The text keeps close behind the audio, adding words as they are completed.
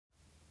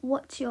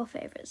what's your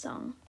favourite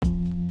song?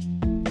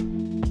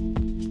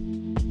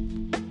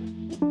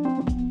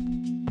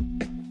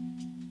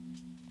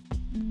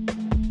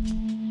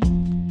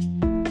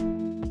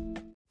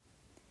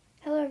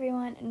 Hello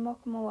everyone, and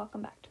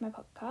welcome back to my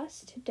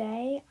podcast.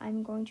 Today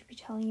I'm going to be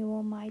telling you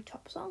all my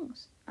top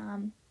songs.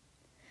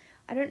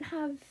 I don't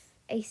have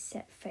a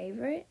set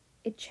favourite.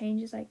 It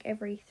changes like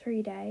every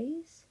 3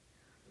 days.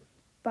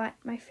 But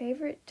my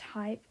favourite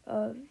type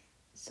of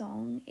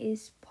song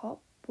is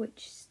pop,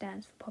 which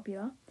stands for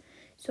popular.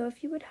 So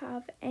if you would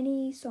have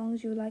any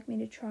songs you would like me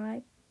to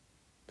try,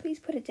 please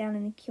put it down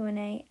in the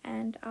Q&A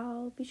and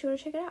I'll be sure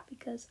to check it out,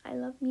 because I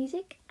love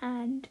music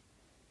and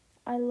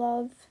I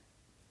love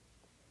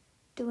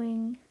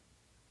listening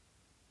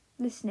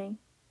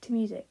to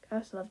music. I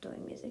also love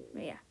doing music,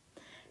 but yeah,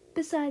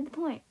 beside the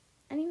point.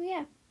 Anyway,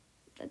 yeah,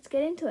 let's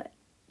get into it.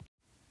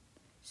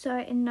 So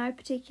in no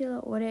particular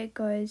order, it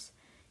goes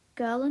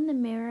Girl in the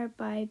Mirror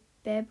by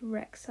Bebe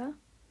Rexha,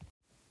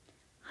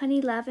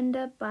 Honey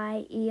Lavender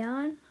by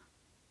Ian,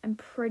 I'm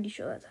pretty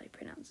sure that's how you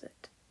pronounce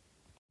it,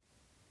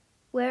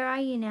 Where Are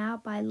You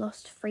Now by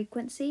Lost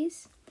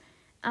Frequencies.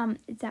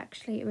 It's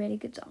actually a really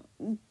good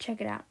song. Check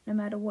it out, no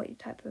matter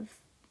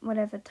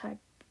whatever type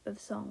of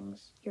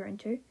songs you're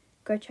into.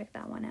 Go check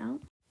that one out.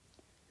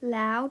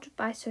 Loud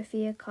by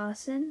Sofia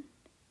Carson.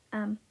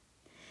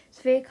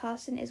 Sofia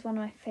Carson is one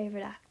of my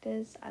favourite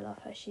actors. I love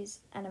her.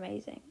 She's an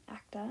amazing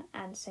actor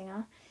and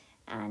singer.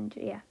 And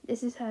yeah,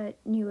 this is her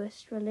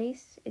newest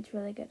release. It's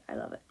really good. I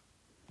love it.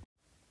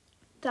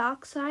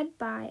 Dark Side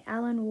by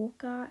Alan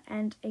Walker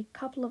and a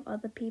couple of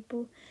other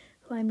people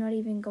who I'm not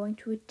even going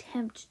to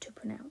attempt to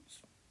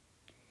pronounce.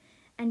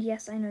 And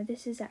yes, I know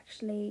this is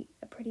actually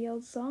a pretty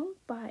old song,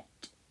 but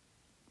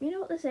you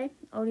know what they say,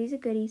 oldies are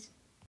goodies.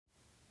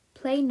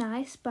 Play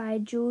Nice by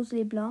Jules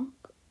LeBlanc,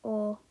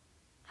 or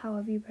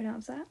however you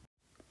pronounce that.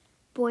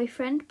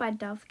 Boyfriend by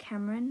Dove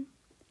Cameron.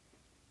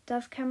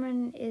 Dove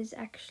Cameron is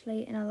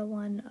actually another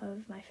one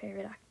of my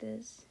favourite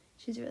actors.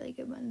 She's a really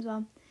good one as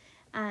well.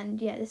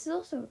 And yeah, this is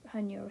also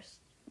her newest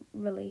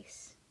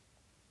release.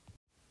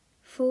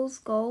 Fool's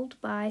Gold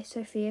by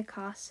Sofia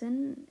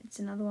Carson. It's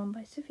another one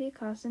by Sofia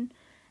Carson,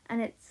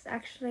 and it's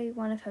actually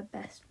one of her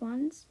best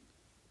ones.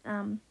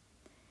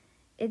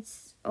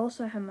 It's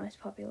also her most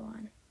popular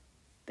one.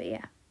 But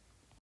yeah.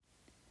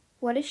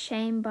 What a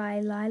Shame by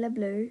Lila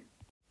Blue.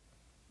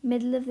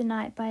 Middle of the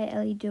Night by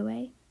Ellie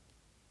Dewey,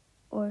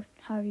 or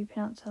however you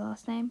pronounce her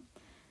last name.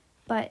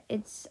 But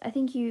I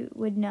think you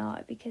would know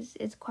it because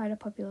it's quite a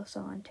popular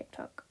song on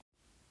TikTok.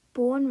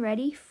 Born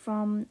Ready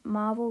from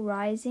Marvel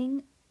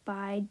Rising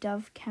by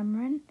Dove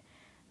Cameron.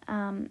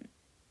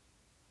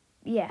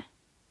 Yeah,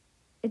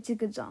 it's a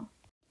good song.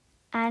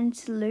 And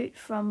Salute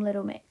from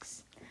Little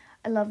Mix.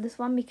 I love this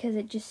one because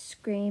it just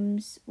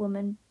screams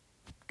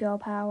girl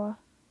power,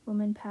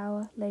 woman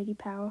power, lady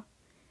power.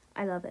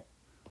 I love it.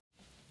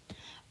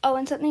 Oh,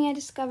 and something I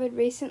discovered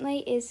recently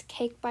is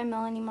Cake by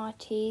Melanie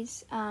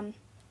Martez.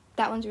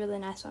 That one's a really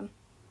nice one.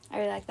 I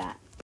really like that.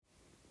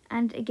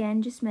 And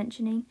again, just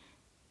mentioning,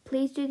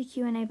 please do the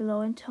Q&A below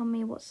and tell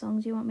me what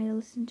songs you want me to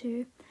listen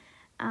to.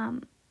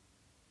 I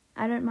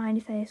don't mind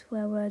if they have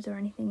swear words or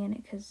anything in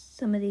it, because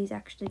some of these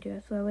actually do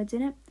have swear words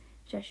in it,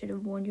 which I should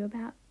have warned you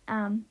about.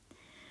 But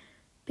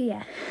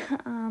yeah,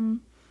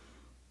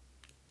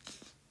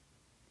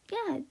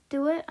 yeah,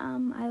 do it.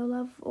 I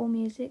love all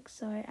music,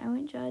 so I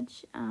won't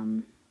judge.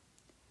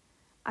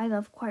 I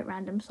love quite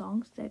random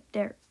songs.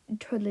 They're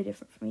totally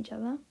different from each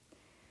other.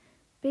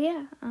 But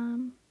yeah,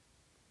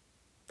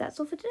 that's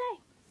all for today.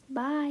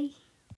 Bye.